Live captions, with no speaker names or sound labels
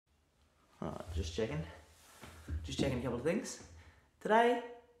Alright, just checking. Just checking a couple of things. Today,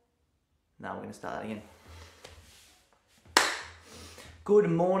 no, we're going to start that again. Good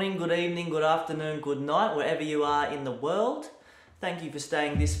morning, good evening, good afternoon, good night, wherever you are in the world. Thank you for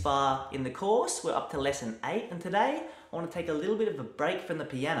staying this far in the course. We're up to lesson 8, and today I want to take a little bit of a break from the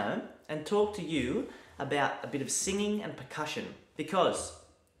piano and talk to you about a bit of singing and percussion, because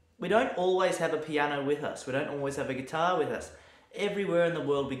we don't always have a piano with us. We don't always have a guitar with us. Everywhere in the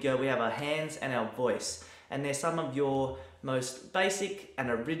world we go, we have our hands and our voice, and they're some of your most basic and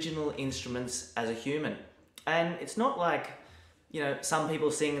original instruments as a human. And it's not like, you know, some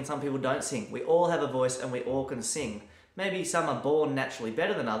people sing and some people don't sing. We all have a voice and we all can sing. Maybe some are born naturally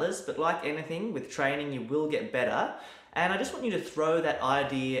better than others, but like anything, with training you will get better. And I just want you to throw that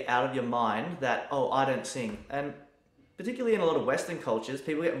idea out of your mind that, oh, I don't sing. And particularly in a lot of Western cultures,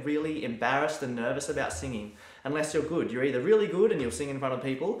 people get really embarrassed and nervous about singing unless you're good. You're either really good and you'll sing in front of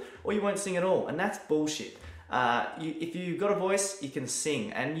people, or you won't sing at all, and that's bullshit. If you've got a voice, you can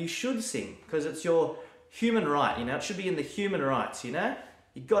sing, and you should sing, because it's your human right, you know? It should be in the human rights, you know?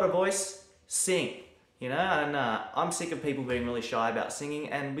 You've got a voice, sing, you know? And I'm sick of people being really shy about singing,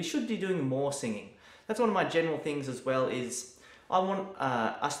 and we should be doing more singing. That's one of my general things as well, is I want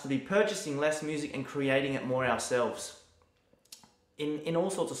us to be purchasing less music and creating it more ourselves. In all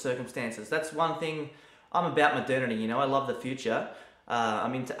sorts of circumstances. That's one thing. I'm about modernity, you know, I love the future.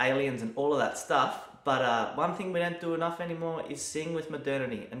 I'm into aliens and all of that stuff, but one thing we don't do enough anymore is sing with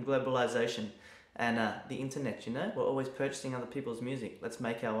modernity and globalization and the internet, you know? We're always purchasing other people's music. Let's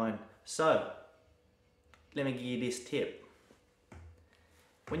make our own. So, let me give you this tip.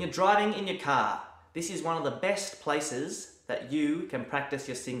 When you're driving in your car, this is one of the best places that you can practice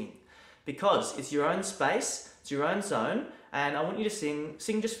your singing, because it's your own space, it's your own zone, and I want you to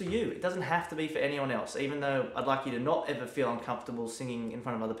sing just for you. It doesn't have to be for anyone else, even though I'd like you to not ever feel uncomfortable singing in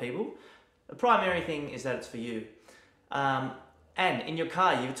front of other people. The primary thing is that it's for you. And in your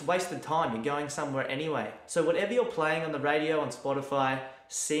car, it's wasted time. You're going somewhere anyway. So whatever you're playing on the radio, on Spotify,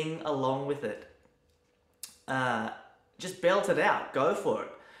 sing along with it. Just belt it out. Go for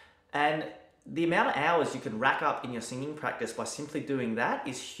it. And the amount of hours you can rack up in your singing practice by simply doing that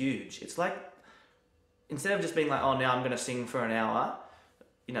is huge. It's like, instead of just being like, oh, now I'm going to sing for an hour,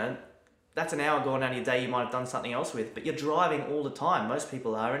 you know, that's an hour gone out of your day you might have done something else with, but you're driving all the time. Most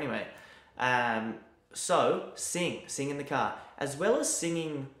people are anyway. So sing in the car, as well as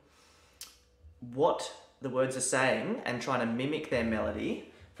singing what the words are saying and trying to mimic their melody.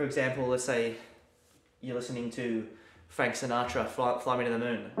 For example, let's say you're listening to Frank Sinatra, Fly Me to the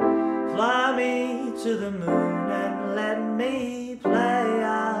Moon. Fly me to the moon and let me play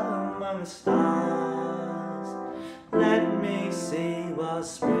out among the stars. Let me see what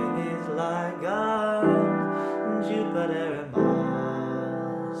spring is like on Jupiter and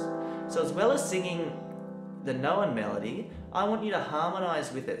Mars. So as well as singing the known melody, I want you to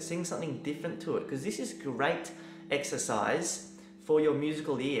harmonize with it, sing something different to it, because this is great exercise for your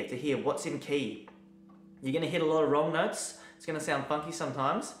musical ear to hear what's in key. You're going to hit a lot of wrong notes. It's going to sound funky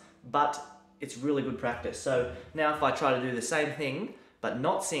sometimes, but it's really good practice. So now if I try to do the same thing, but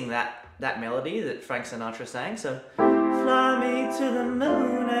not sing that melody that Frank Sinatra sang, so fly me to the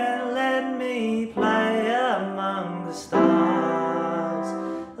moon and let me play among the stars.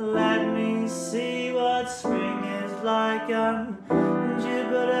 Let me see what spring is like on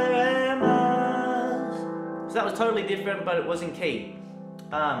Jupiter and Mars. So that was totally different, but it was in key.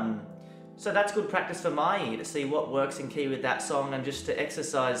 So that's good practice for my ear, to see what works in key with that song and just to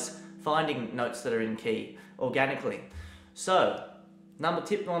exercise finding notes that are in key organically. So,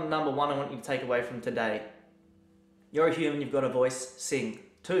 tip number one I want you to take away from today. You're a human, you've got a voice, sing.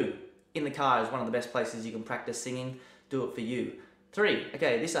 2, in the car is one of the best places you can practice singing. Do it for you. 3,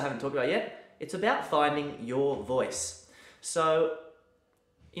 okay, this I haven't talked about yet. It's about finding your voice. So,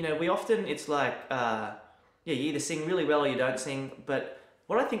 you know, it's like, you either sing really well or you don't sing, but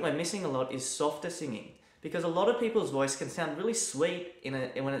what I think we're missing a lot is softer singing, because a lot of people's voice can sound really sweet when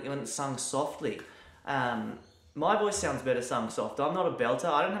it's sung softly. My voice sounds better sung soft. I'm not a belter.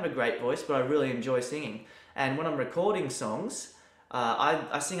 I don't have a great voice, but I really enjoy singing. And when I'm recording songs,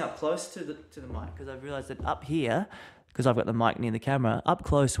 I sing up close to the mic, because I've realized that up here, because I've got the mic near the camera, up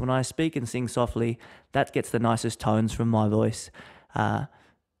close when I speak and sing softly, that gets the nicest tones from my voice.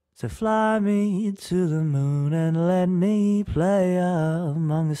 So fly me to the moon and let me play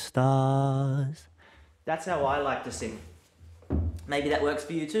among the stars. That's how I like to sing. Maybe that works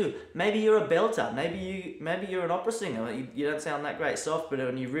for you too. Maybe you're a belter. Maybe you're an opera singer. You don't sound that great soft, but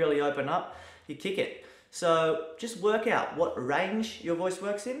when you really open up, you kick it. So just work out what range your voice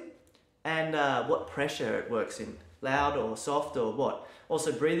works in and what pressure it works in. loud or soft or what.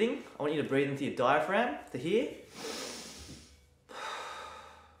 Also breathing, I want you to breathe into your diaphragm to here.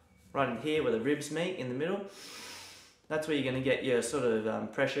 Right in here where the ribs meet in the middle. That's where you're going to get your sort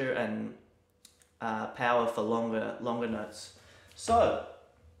of pressure and power for longer notes. So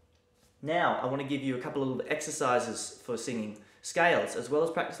now I want to give you a couple of little exercises for singing. Scales, as well as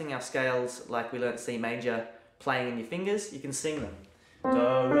practicing our scales like we learnt C major playing in your fingers, you can sing them.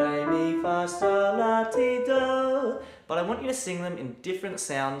 Do, re, mi, fa, sol, la, ti, do. But I want you to sing them in different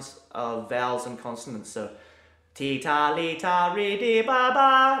sounds of vowels and consonants. So ti, ta, li, ta, ri, di, ba,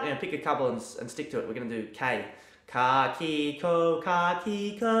 ba. You know, pick a couple and stick to it. We're going to do K. Ka, ki, ko, ka,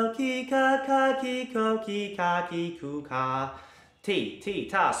 ki, ko, ki, ka, ki, ko, ki, ka, ki, ku, ka. Ti,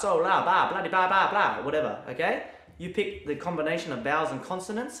 ta, so, la, ba, blah, di, ba, ba, blah, whatever, okay? You pick the combination of vowels and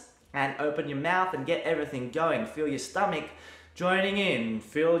consonants and open your mouth and get everything going. Feel your stomach joining in.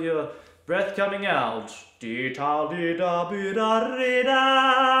 Feel your breath coming out. Di, ta, di, da, bi, da, ri,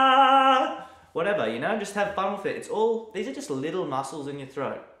 da. Whatever, you know, just have fun with it. It's all, these are just little muscles in your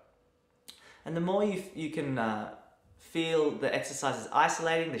throat. And the more you can feel the exercises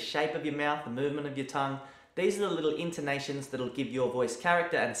isolating, the shape of your mouth, the movement of your tongue, these are the little intonations that'll give your voice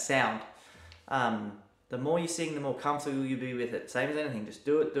character and sound. The more you sing, the more comfortable you'll be with it. Same as anything, just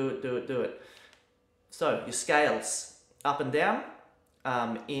do it, do it, do it, do it. So, your scales, up and down,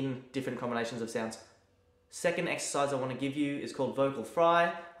 in different combinations of sounds. Second exercise I want to give you is called vocal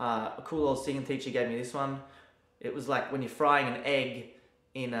fry. A cool old singing teacher gave me this one. It was like when you're frying an egg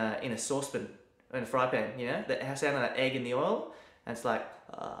in a saucepan, in a fry pan, you know? The sound of that egg in the oil, and it's like...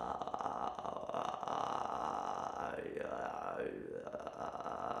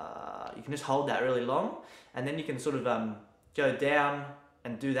 You can just hold that really long, and then you can sort of go down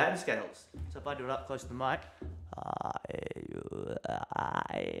and do that in scales. So if I do it up close to the mic.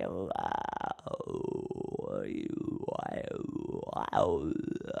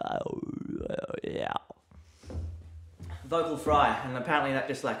 Vocal fry, and apparently that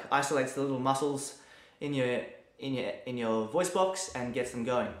just like isolates the little muscles in your voice box and gets them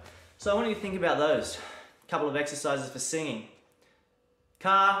going. So I want you to think about those. A couple of exercises for singing.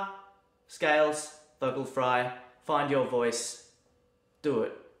 Ka, scales, vocal fry, find your voice, do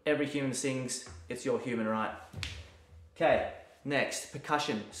it. Every human sings, it's your human right. Okay, next,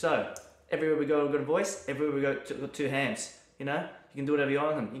 percussion. So, everywhere we go, we've got a voice, everywhere we go, we've got two hands. You know, you can do whatever you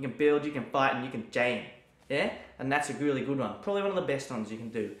want with them. You can build, you can fight, and you can jam. Yeah? And that's a really good one. Probably one of the best ones you can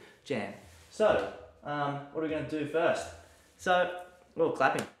do, jam. So, what are we going to do first? So, well,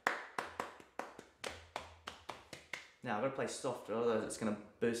 clapping. Now, I've got to play softer, otherwise it's going to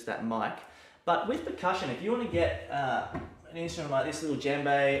boost that mic. But with percussion, if you want to get an instrument like this little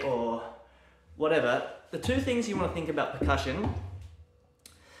djembe or whatever, the two things you want to think about percussion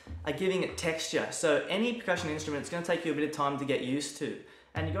are giving it texture. So any percussion instrument, it's going to take you a bit of time to get used to.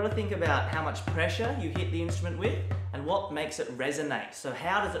 And you've got to think about how much pressure you hit the instrument with and what makes it resonate. So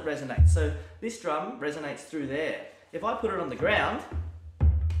how does it resonate? So this drum resonates through there. If I put it on the ground,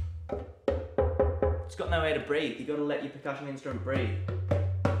 it's got nowhere to breathe. You've got to let your percussion instrument breathe.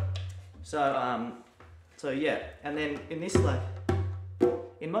 So yeah, and then in this, like,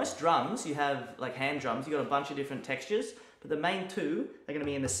 in most drums, you have, like hand drums, you've got a bunch of different textures, but the main two are going to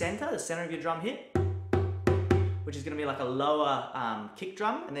be in the center of your drum hit, which is going to be like a lower kick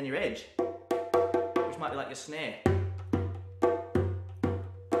drum, and then your edge, which might be like your snare.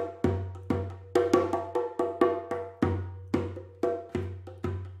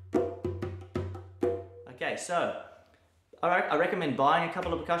 Okay, so I recommend buying a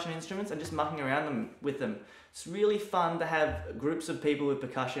couple of percussion instruments and just mucking around with them. It's really fun to have groups of people with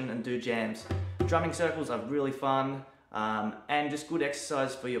percussion and do jams. Drumming circles are really fun and just good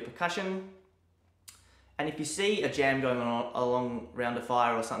exercise for your percussion. And if you see a jam going on along around a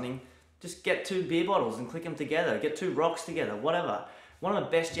fire or something, just get 2 beer bottles and click them together. Get 2 rocks together, whatever. One of the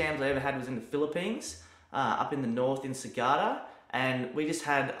best jams I ever had was in the Philippines, up in the north in Sagada, and we just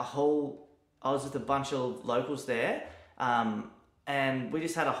had a whole... I was with a bunch of locals there, and we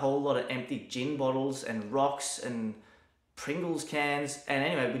just had a whole lot of empty gin bottles and rocks and Pringles cans, and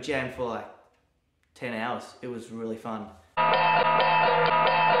anyway, we jammed for like 10 hours. It was really fun.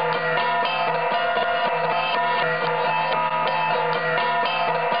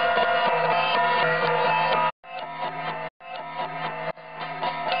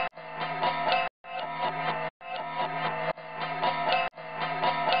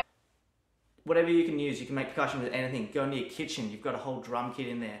 Whatever you can use, you can make percussion with anything. Go into your kitchen, you've got a whole drum kit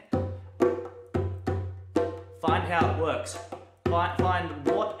in there. Find how it works. Find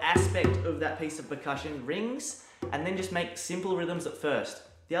what aspect of that piece of percussion rings, and then just make simple rhythms at first.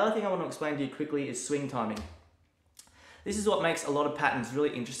 The other thing I want to explain to you quickly is swing timing. This is what makes a lot of patterns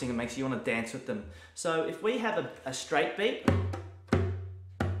really interesting and makes you want to dance with them. So if we have a straight beat,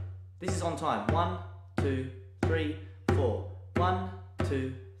 this is on time. 1, 2, 3, 4. 1,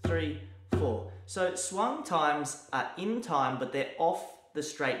 2, 3, 4. So swung times are in time, but they're off the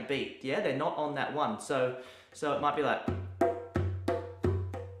straight beat. Yeah, they're not on that one. So it might be like,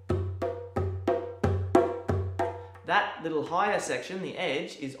 that little higher section, the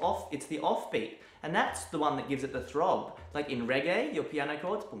edge, is off, it's the off beat. And that's the one that gives it the throb. Like in reggae, your piano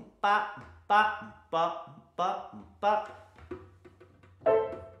chords, boom, ba, ba, ba, ba, ba.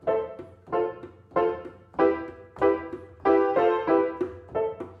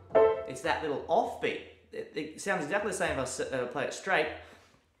 It's that little off beat. It sounds exactly the same if I play it straight,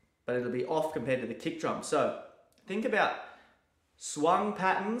 but it'll be off compared to the kick drum. So think about swung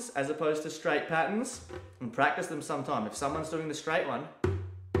patterns as opposed to straight patterns and practice them sometime. If someone's doing the straight one,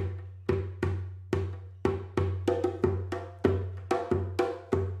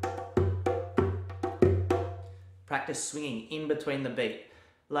 practice swinging in between the beat.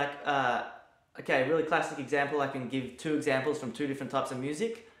 Like, okay, a really classic example, I can give 2 examples from 2 different types of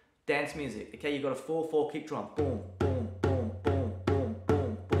music. Dance music, okay, you've got a 4/4 kick drum, boom, boom, boom, boom, boom,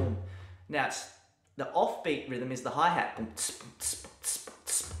 boom, boom. Now, the offbeat rhythm is the hi-hat.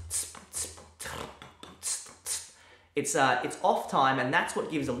 It's off time, and that's what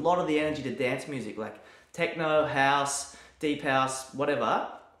gives a lot of the energy to dance music, like techno, house, deep house, whatever.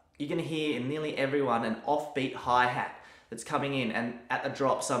 You're gonna hear in nearly everyone an offbeat hi-hat that's coming in and at a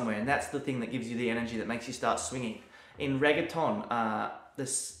drop somewhere, and that's the thing that gives you the energy that makes you start swinging. In reggaeton,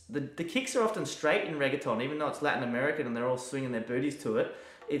 the kicks are often straight in reggaeton, even though it's Latin American and they're all swinging their booties to it.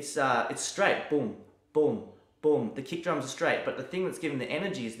 It's straight, boom, boom, boom. The kick drums are straight, but the thing that's giving the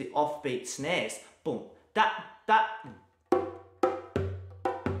energy is the offbeat snares, boom, da, da.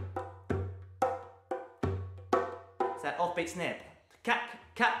 It's that offbeat snare, cat,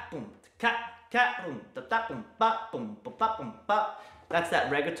 cat, boom, cat, cat, boom, da, da, boom, ba, boom, ba, ba, boom, ba. That's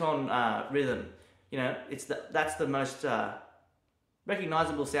that reggaeton rhythm. You know, that's the most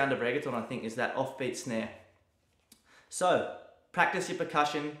recognizable sound of reggaeton, I think, is that offbeat snare. So practice your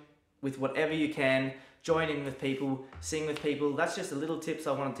percussion with whatever you can, join in with people, sing with people. That's just a little tips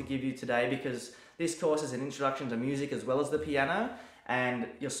I wanted to give you today, because this course is an introduction to music as well as the piano, and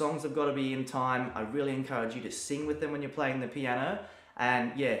your songs have got to be in time. I really encourage you to sing with them when you're playing the piano,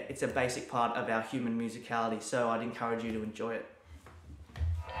 and yeah, it's a basic part of our human musicality, so I'd encourage you to enjoy it.